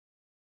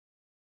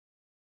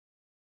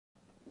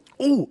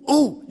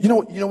ooh, you know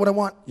what I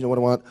want? You know what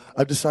I want?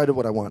 I've decided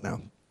what I want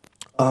now.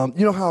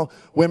 You know how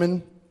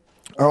women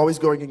are always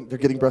they're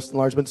getting breast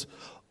enlargements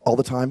all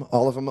the time,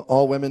 all of them,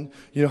 all women.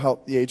 You know how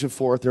at the age of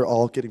 4, they're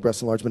all getting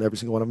breast enlargement, every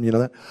single one of them, you know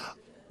that?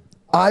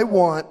 I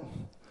want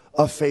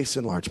a face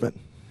enlargement.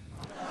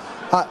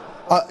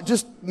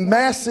 Just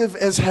massive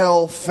as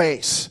hell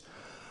face.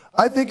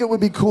 I think it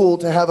would be cool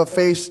to have a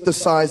face the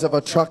size of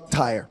a truck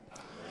tire.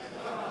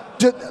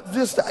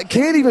 Just I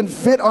can't even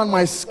fit on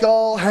my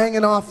skull,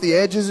 hanging off the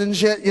edges and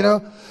shit, you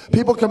know?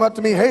 People come up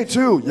to me, hey,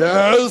 too,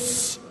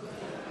 yes?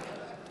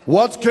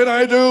 What can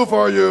I do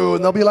for you?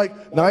 And they'll be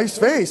like, nice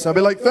face. I'll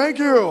be like, thank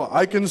you.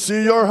 I can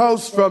see your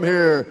house from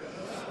here.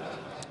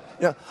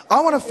 Yeah,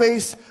 I want a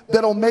face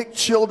that'll make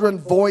children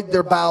void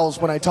their bowels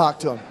when I talk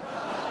to them.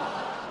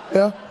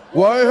 Yeah?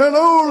 Why,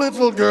 hello,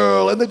 little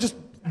girl. And they just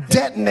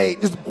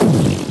detonate. Just,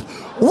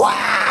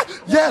 wah!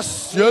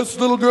 Yes, yes,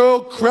 little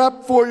girl,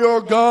 crap for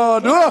your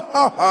God.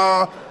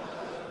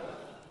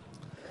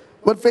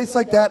 With a face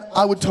like that,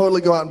 I would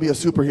totally go out and be a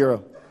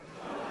superhero.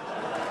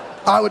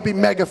 I would be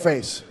mega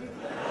face.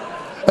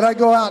 And I'd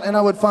go out and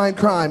I would find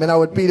crime and I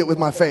would beat it with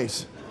my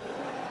face.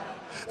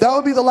 That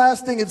would be the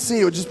last thing it'd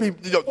see. It would just be,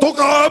 you know,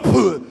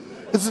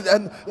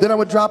 and then I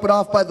would drop it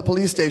off by the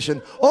police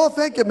station. Oh,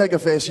 thank you,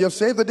 Megaface. You have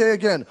saved the day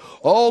again.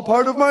 All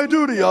part of my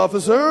duty,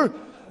 officer.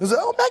 Say,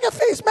 oh,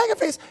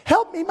 Megaface,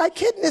 help me. My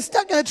kitten is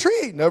stuck in a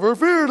tree. Never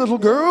fear, little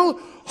girl.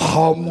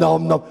 Hum,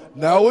 nom, nom.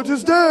 Now it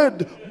is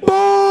dead.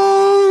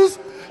 Buzz!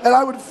 And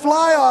I would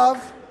fly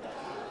off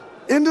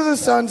into the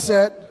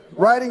sunset,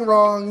 righting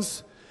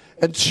wrongs,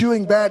 and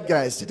chewing bad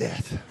guys to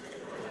death.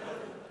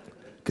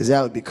 Because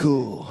that would be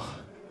cool.